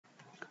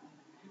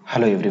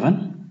Hello everyone.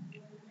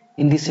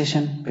 In this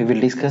session we will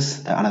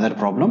discuss another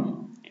problem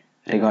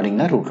regarding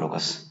the root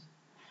locus.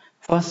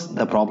 First,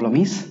 the problem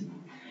is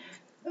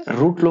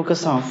root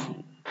locus of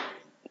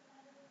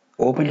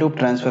open loop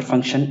transfer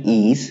function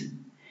is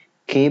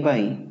k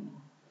by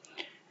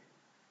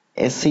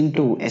s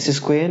into s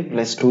square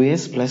plus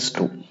 2s plus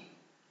 2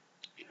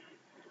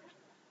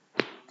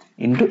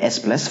 into s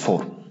plus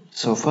 4.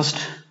 So first,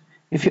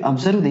 if you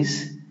observe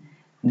this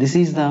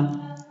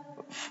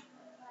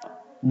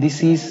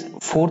is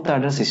fourth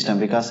order system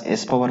because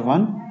s power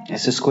 1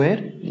 s square,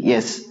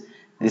 yes,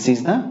 this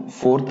is the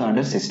fourth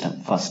order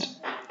system first.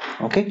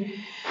 Okay,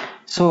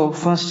 so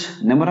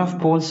first number of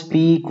poles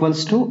p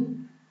equals to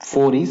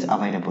 4 is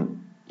available.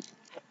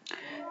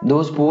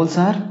 Those poles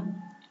are,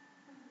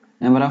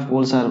 number of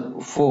poles are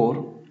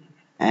 4,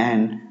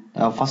 and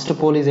the first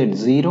pole is at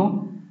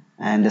 0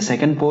 and the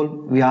second pole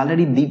we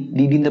already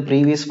did in the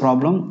previous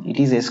problem. It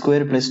is s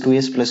square plus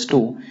 2s plus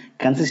 2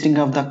 consisting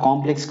of the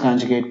complex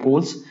conjugate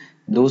poles.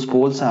 Those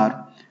poles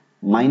are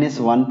minus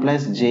 1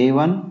 plus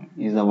j1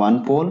 is the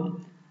one pole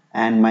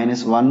and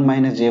minus 1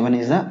 minus j1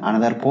 is the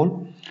another pole.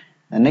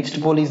 The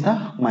next pole is the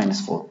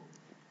minus 4.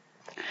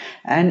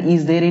 And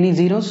is there any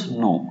zeros?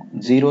 No,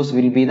 zeros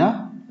will be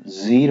the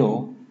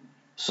 0.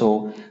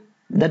 So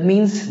that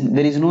means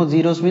there is no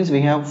zeros, means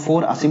we have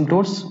 4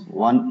 asymptotes,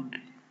 1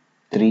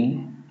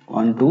 3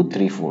 1 2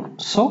 3 4.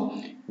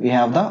 So we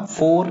have the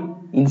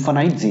 4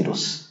 infinite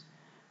zeros.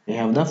 We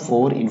have the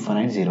 4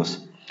 infinite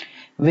zeros.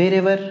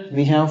 Wherever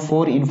we have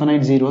 4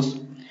 infinite zeros,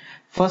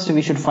 first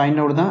we should find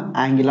out the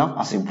angle of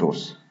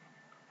asymptotes.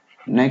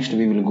 Next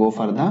we will go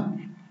for the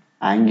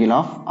angle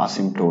of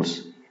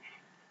asymptotes.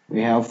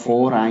 We have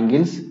 4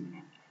 angles.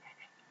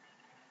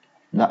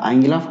 The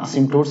angle of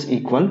asymptotes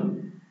equal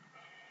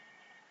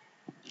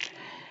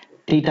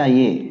theta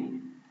a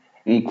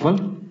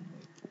equal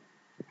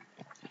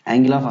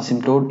angle of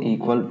asymptote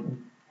equal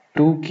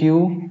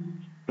 2q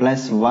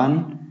plus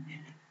 1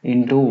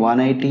 into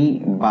 180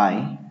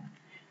 by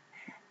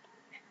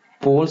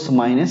poles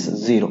minus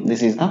 0.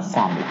 This is the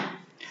formula.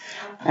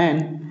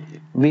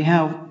 And we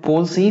have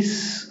poles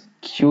is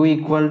q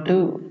equal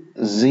to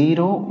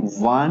 0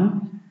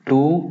 1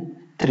 2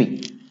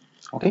 3.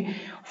 Okay,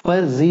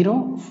 for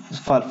 0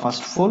 for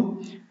first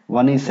pole,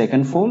 1 is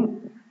second pole,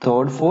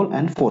 third pole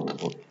and fourth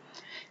pole.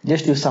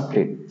 Just you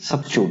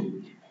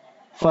substitute.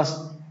 First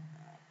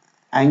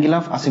angle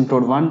of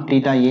asymptote 1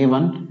 theta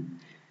a1,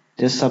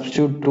 just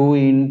substitute 2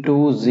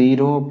 into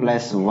 0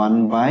 plus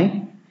 1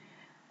 by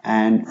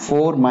and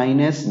 4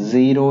 minus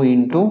 0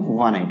 into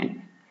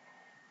 180.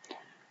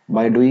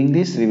 By doing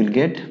this we will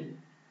get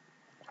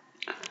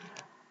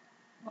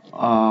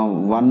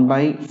 1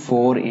 by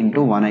 4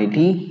 into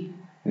 180,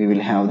 we will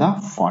have the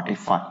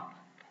 45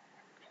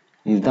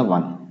 is the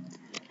one.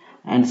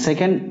 And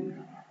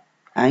second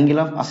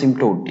angle of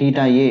asymptote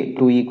theta a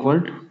 2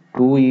 equal to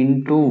 2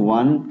 into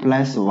 1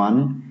 plus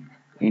 1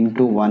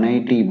 into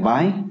 180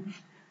 by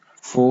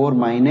 4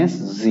 minus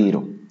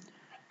 0.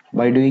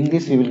 By doing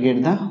this we will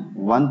get the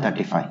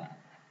 135.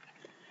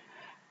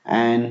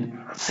 And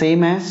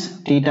same as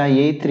theta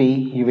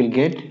a3 you will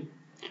get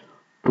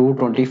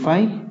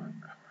 225,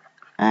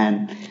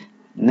 and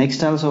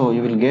next also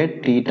you will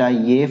get theta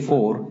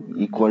a4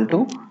 equal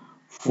to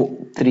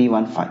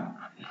 315.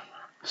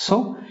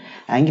 So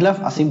angle of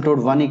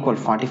asymptote 1 equal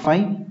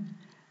 45,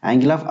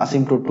 angle of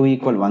asymptote 2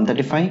 equal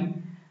 135,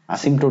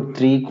 asymptote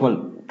 3 equal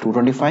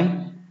 225,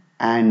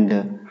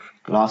 and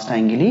last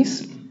angle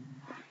is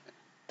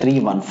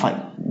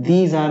 315.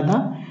 These are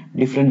the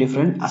different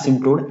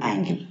asymptote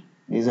angle.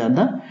 These are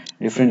the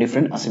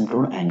different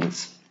asymptote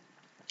angles.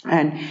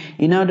 And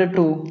in order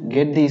to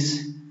get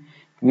this,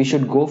 we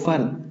should go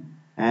for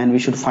and we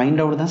should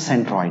find out the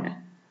centroid.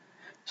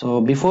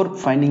 So before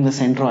finding the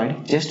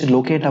centroid, just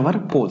locate our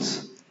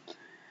poles.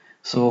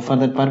 So for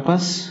that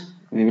purpose,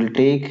 we will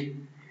take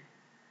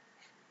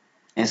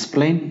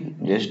S-plane.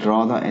 Just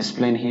draw the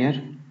S-plane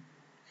here.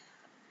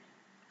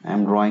 I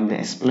am drawing the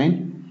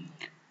S-plane.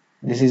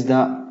 This is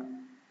the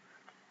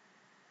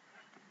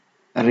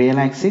real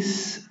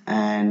axis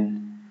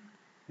and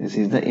this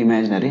is the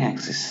imaginary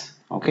axis.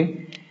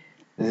 Okay,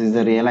 this is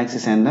the real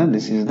axis and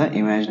this is the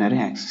imaginary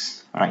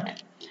axis.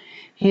 Right,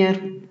 here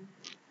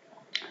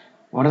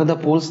what are the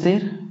poles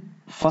there?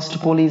 First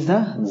pole is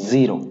the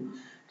 0,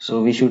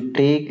 so we should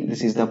take,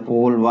 this is the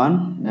pole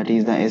 1, that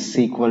is the s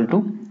equal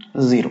to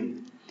 0.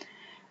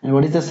 And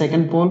what is the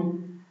second pole?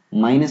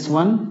 Minus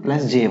 1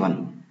 plus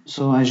j1.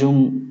 So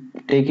assume,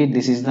 take it,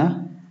 this is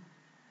the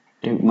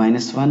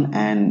minus 1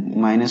 and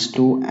minus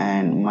 2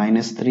 and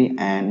minus 3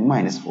 and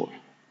minus 4.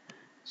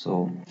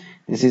 So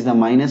this is the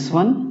minus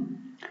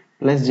 1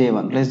 plus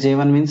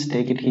j1 means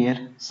take it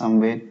here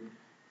somewhere,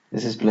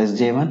 this is plus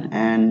j1,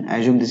 and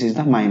assume this is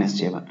the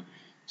minus j1.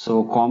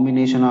 So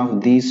combination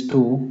of these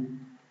two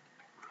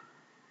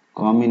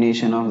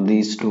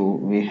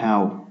we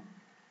have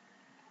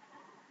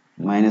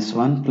minus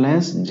 1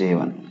 plus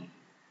j1.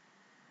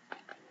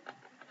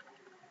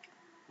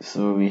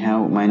 So we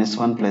have minus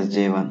 1 plus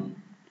j1.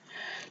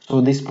 So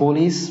this pole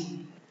is,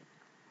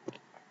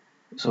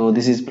 so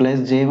this is plus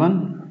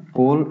j1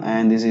 pole,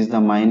 and this is the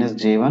minus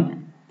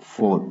j1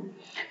 4.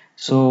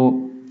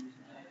 So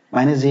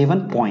minus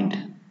j1 point.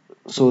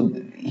 So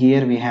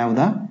here we have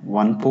the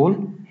one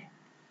pole.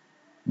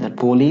 That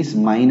pole is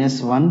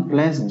minus 1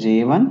 plus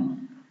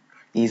j1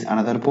 is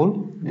another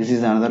pole. This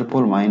is another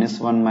pole. Minus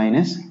 1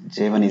 minus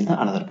j1 is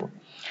the another pole.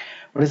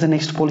 What is the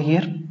next pole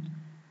here?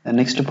 The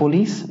next pole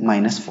is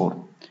minus 4.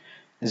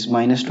 This is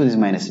minus 2, this is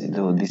minus,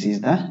 so this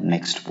is the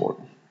next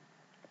pole.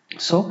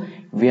 So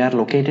we are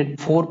located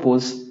 4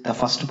 poles. The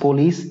first pole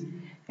is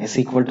s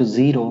equal to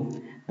 0.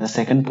 The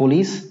second pole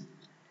is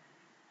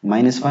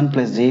minus 1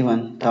 plus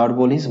j1. Third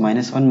pole is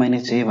minus 1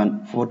 minus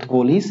j1. Fourth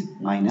pole is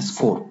minus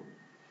 4.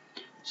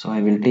 So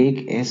I will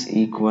take s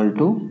equal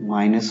to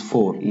minus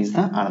 4 is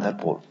the another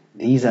pole.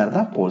 These are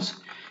the poles.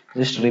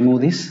 Just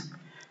remove this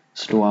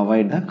to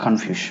avoid the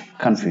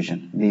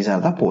confusion. These are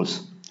the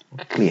poles.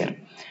 Okay, clear.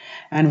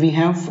 And we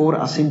have 4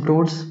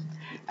 asymptotes,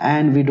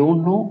 and we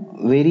don't know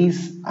where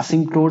is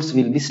asymptotes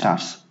will be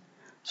stars.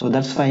 So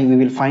that's why we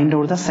will find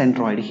out the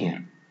centroid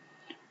here.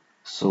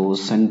 So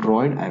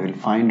centroid, I will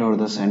find out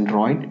the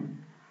centroid.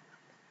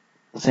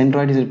 The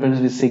centroid is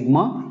represented with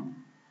sigma.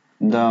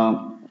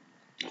 The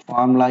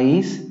formula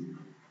is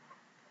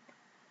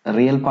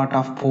real part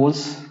of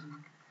poles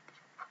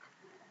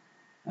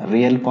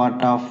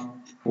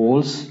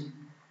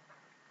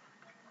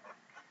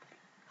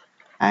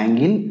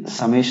angle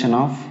summation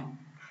of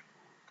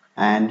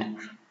and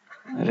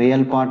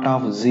real part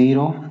of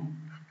 0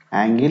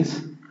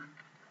 angles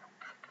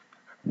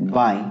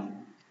by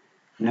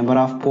number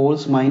of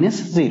poles minus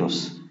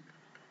zeros.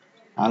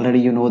 Already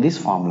you know this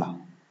formula.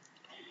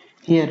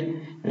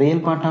 Here real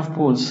part of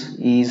poles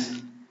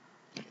is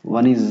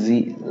 1 is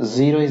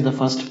 0 is the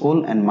first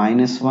pole, and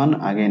minus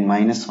 1 again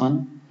minus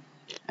 1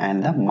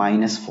 and the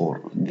minus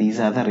 4. These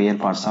are the real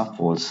parts of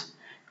poles.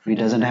 We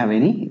doesn't have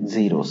any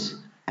zeros,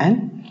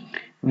 and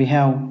we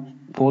have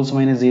poles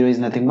minus 0 is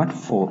nothing but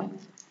 4.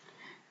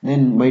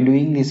 Then by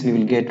doing this we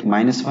will get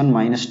minus 1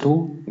 minus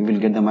 2, we will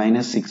get the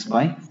minus 6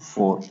 by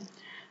 4.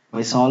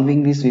 By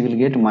solving this we will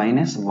get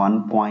minus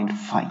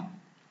 1.5.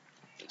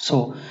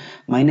 So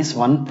minus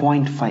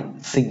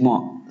 1.5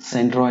 sigma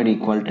centroid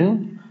equal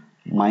to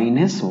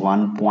minus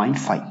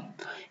 1.5.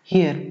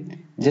 Here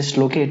just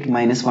locate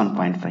minus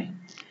 1.5.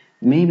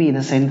 Maybe the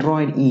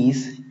centroid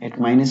is at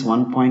minus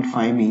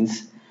 1.5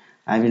 means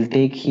I will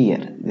take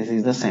here, this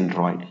is the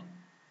centroid.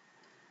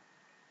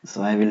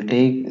 So I will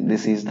take,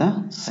 this is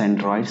the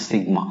centroid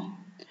sigma,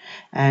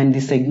 and the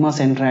sigma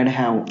centroid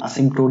have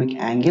asymptotic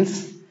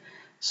angles.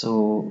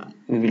 So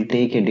we will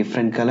take a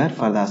different color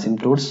for the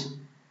asymptotes,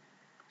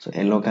 so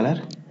yellow color.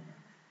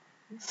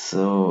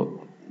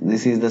 So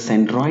this is the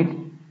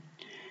centroid.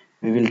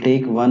 We will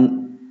take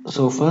one.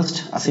 So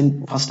first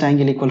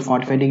angle equal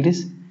 45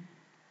 degrees.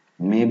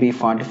 Maybe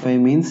 45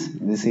 means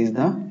this is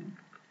the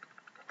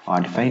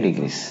 45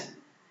 degrees.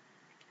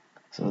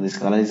 So this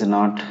color is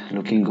not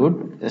looking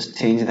good. Just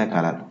change the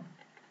color.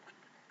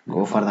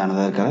 Go for the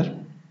another color.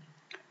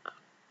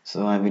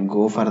 So I will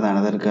go for the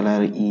another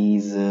color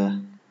is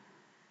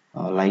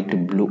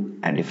light blue,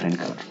 a different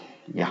color.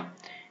 Yeah.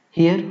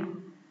 Here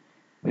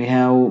we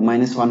have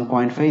minus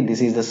 1.5.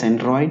 This is the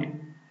centroid.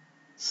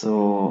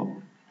 So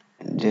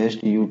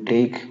just you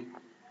take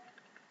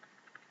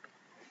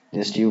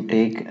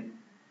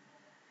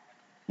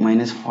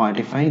minus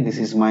 45. This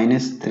is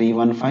minus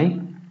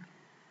 315.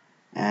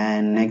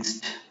 And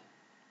next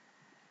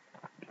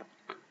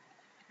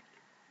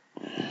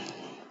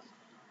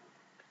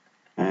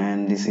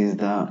and this is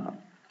the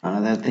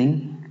another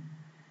thing,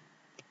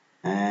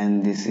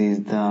 and this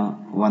is the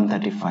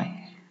 135.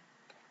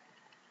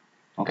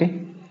 Okay,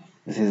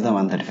 this is the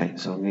 135.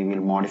 So we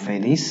will modify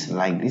this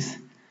like this.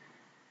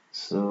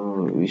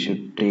 So we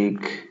should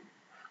take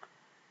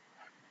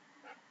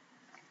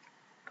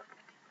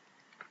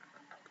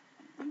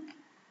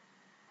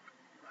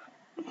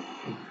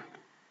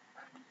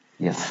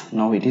yes,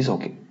 now it is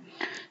okay.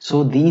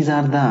 So these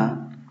are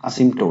the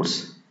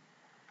asymptotes.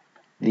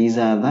 This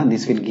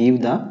will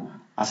give the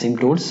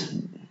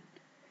asymptotes.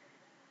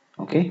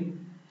 Okay,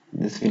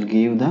 this will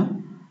give the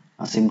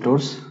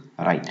asymptotes,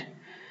 right?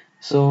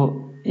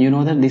 So you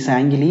know that this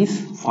angle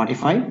is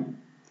 45.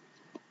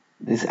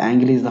 This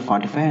angle is the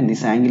 45, and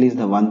this angle is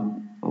the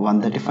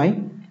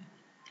 135.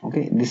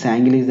 Okay, this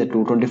angle is the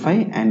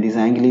 225, and this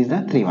angle is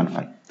the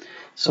 315.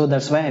 So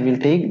that's why I will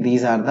take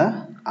these are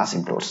the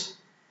asymptotes.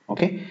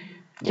 Okay,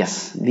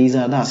 yes, these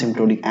are the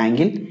asymptotic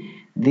angle.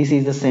 This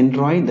is the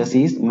centroid. This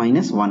is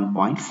minus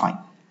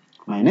 1.5.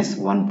 Minus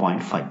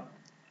 1.5.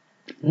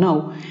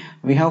 Now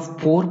we have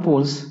 4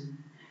 poles.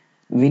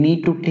 We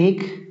need to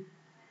take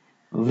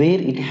where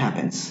it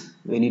happens.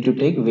 We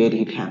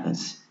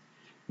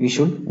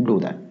should do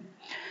that.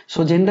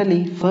 So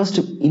generally, first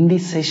in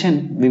this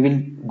session we will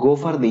go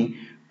for the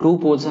 2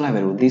 poles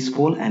available, this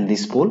pole and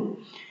this pole.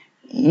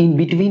 In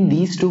between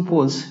these 2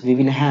 poles we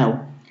will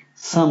have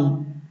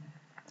some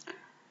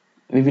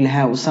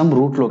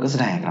root locus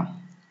diagram.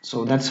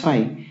 So that's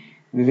why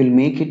we will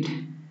make it.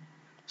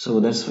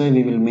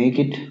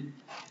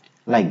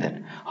 Like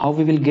that. How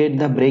we will get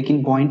the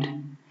breaking point?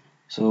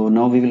 So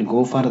now we will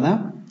go for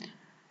the.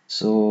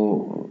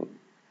 So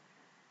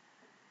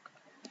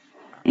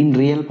in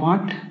real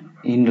part,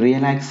 in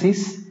real axis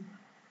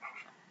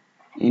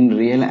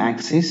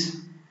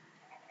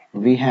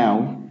we have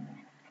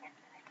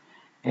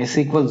s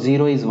equals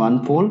 0 is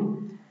one pole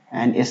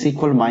and s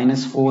equal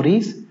minus 4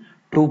 is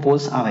two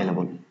poles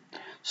available.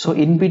 So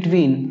in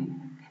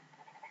between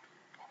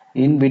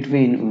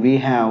we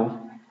have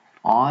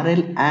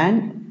RL and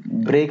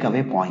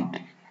breakaway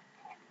point.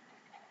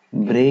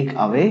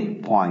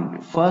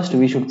 First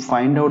we should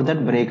find out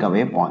that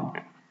breakaway point.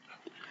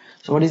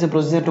 So what is the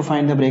procedure to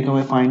find the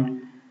breakaway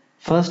point?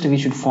 First we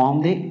should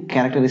form the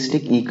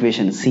characteristic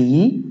equation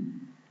CE,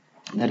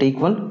 that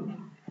equal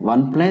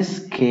 1 plus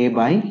k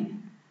by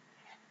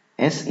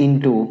s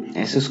into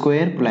s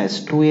square plus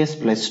 2s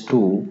plus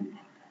 2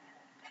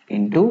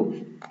 into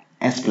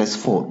s plus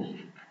 4.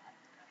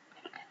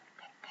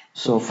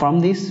 So from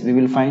this we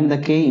will find the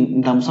k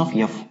in terms of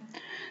f.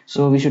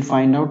 So we should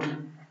find out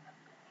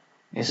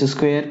s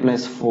square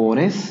plus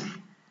 4s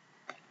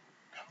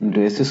into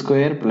s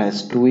square plus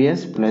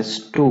 2s plus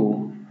 2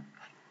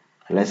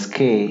 plus k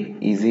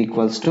is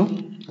equals to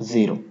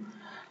 0.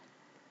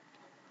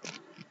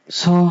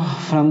 So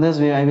from this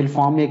way I will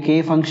form a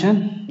k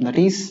function, that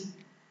is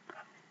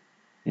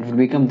it will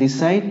become this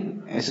side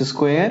s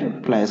square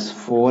plus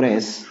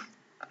 4s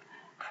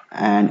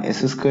and s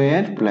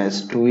square plus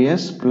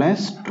 2s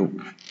plus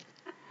 2.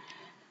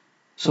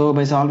 So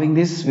by solving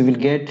this we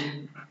will get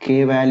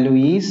k value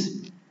is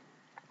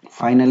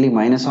finally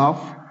minus of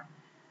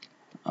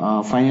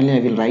finally I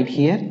will write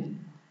here,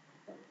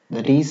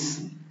 that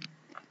is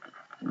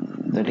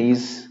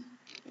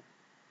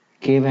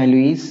k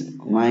value is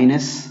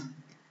minus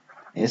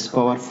s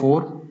power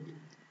 4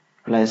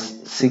 plus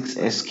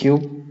 6s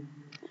cube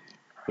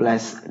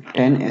plus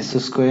 10s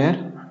square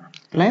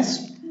plus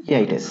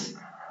 8s.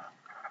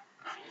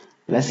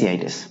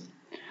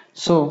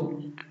 So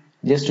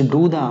just to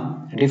do the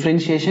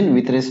differentiation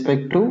with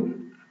respect to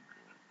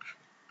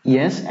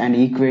s and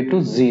equate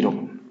to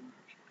 0.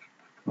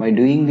 By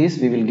doing this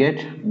we will get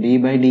d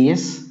by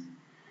ds.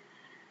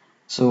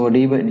 So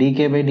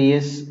dk by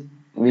ds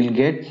will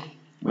get,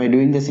 by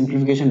doing the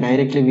simplification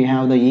directly we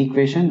have the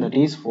equation, that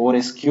is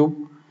 4s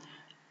cube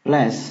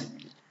plus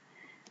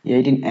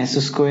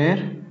 18s square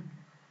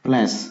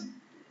plus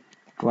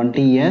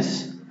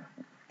 20s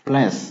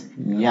plus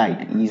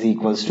 8 is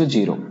equals to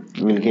 0.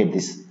 We will get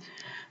this.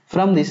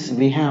 From this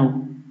we have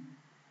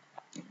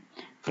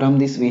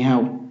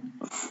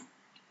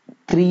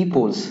three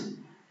poles.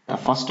 The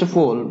first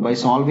pole, by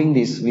solving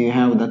this we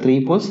have the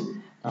three poles.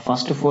 The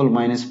first pole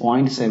minus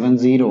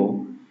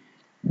 0.70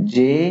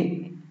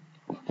 j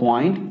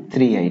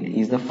 0.38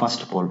 is the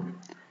first pole,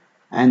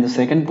 and the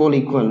second pole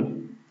equal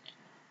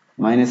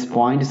minus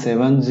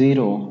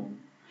 0.70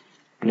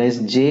 plus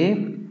j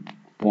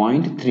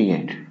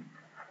 0.38,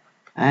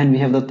 and we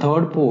have the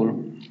third pole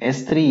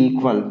S3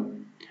 equal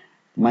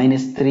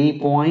minus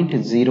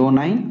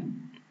 3.09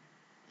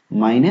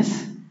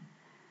 minus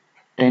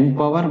 10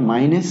 power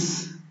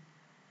minus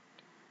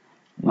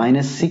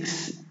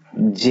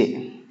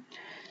 6j.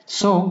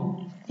 So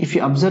if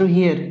you observe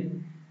here,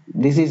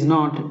 this is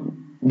not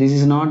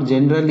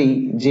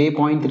generally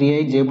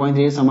j.38,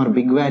 j.38 some are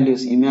big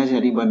values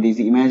imaginary, but this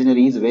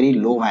imaginary is very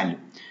low value,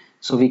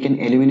 so we can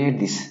eliminate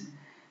this.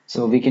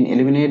 So we can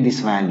eliminate this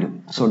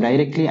value. So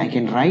directly I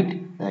can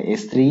write the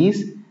S3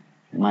 is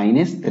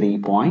minus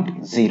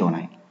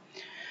 3.09.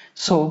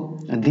 So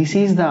this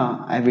is the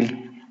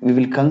we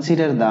will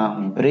consider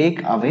the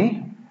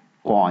breakaway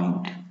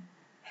point.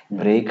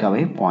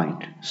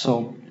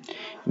 So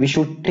we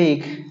should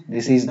take,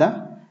 this is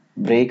the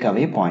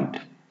breakaway point.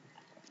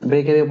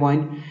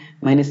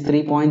 Minus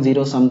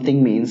 3.0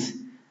 something means,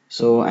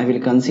 so I will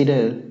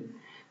consider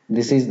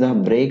this is the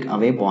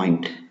breakaway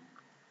point.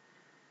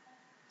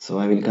 So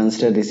I will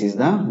consider this is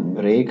the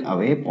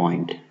breakaway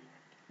point.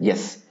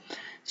 Yes.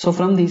 So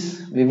from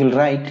this we will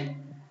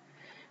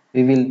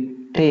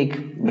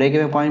take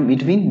breakaway point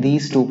between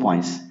these 2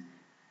 points.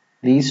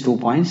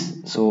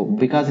 So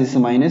because this is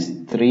minus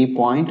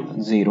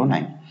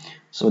 3.09,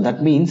 so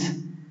that means,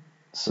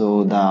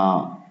 so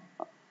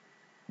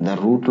the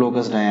root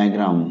locus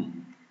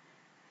diagram,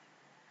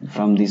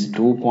 from these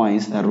 2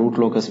 points the root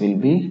locus will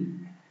be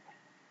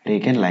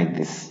taken like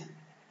this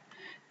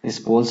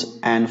poles,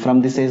 and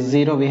from this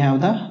S0 we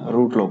have the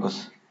root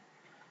locus.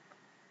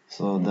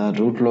 So the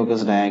root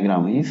locus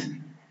diagram is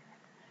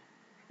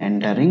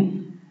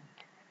entering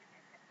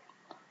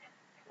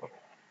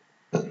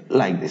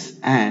like this,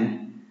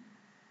 and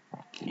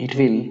it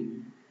will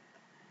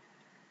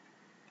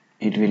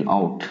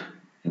out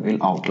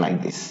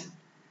like this.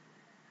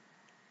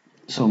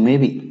 So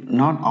maybe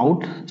not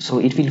out, so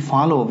it will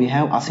follow, we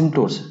have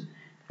asymptotes,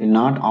 will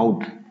not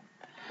out.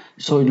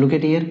 So look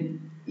at here,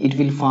 it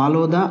will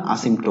follow the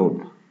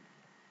asymptote,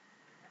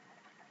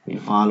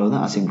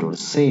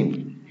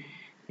 same,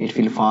 it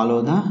will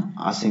follow the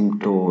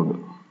asymptote.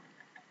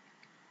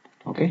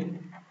 Okay,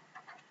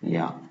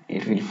 yeah,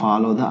 it will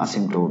follow the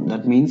asymptote,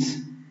 that means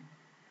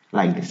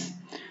like this.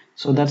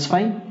 So that's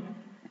why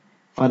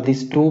for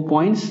these 2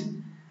 points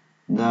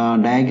the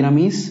diagram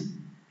is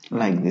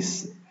like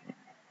this.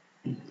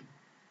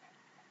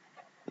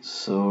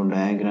 So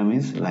diagram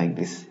is like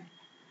this.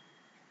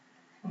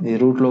 The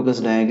root locus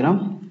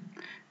diagram,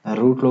 the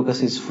root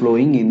locus is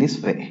flowing in this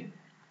way.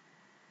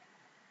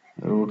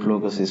 Root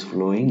locus is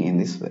flowing in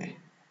this way.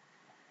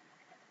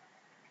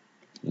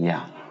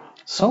 Yeah.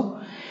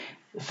 So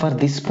for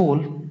this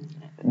pole,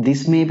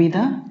 this may be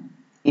the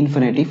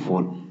infinity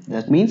pole.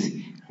 That means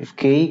if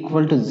k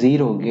equal to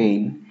 0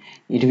 gain,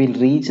 it will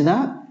reach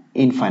the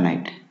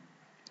infinite.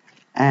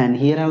 And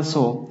here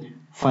also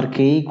for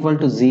k equal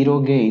to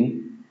 0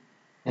 gain,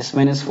 s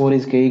minus 4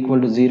 is k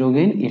equal to 0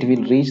 gain, it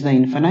will reach the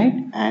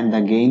infinite and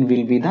the gain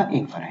will be the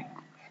infinite.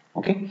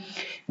 Okay,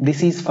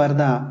 this is for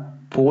the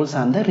poles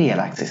on the real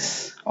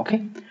axis.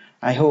 Okay,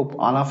 I hope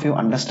all of you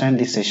understand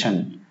this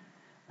session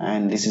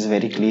and this is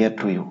very clear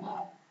to you.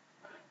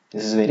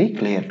 This is very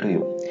clear to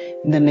you.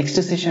 In the next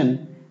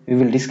session, we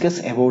will discuss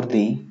about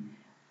the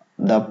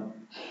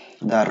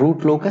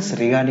root locus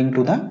regarding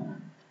to the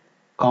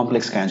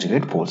complex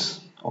conjugate poles.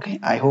 Okay,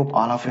 I hope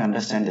all of you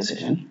understand the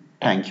session.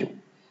 Thank you.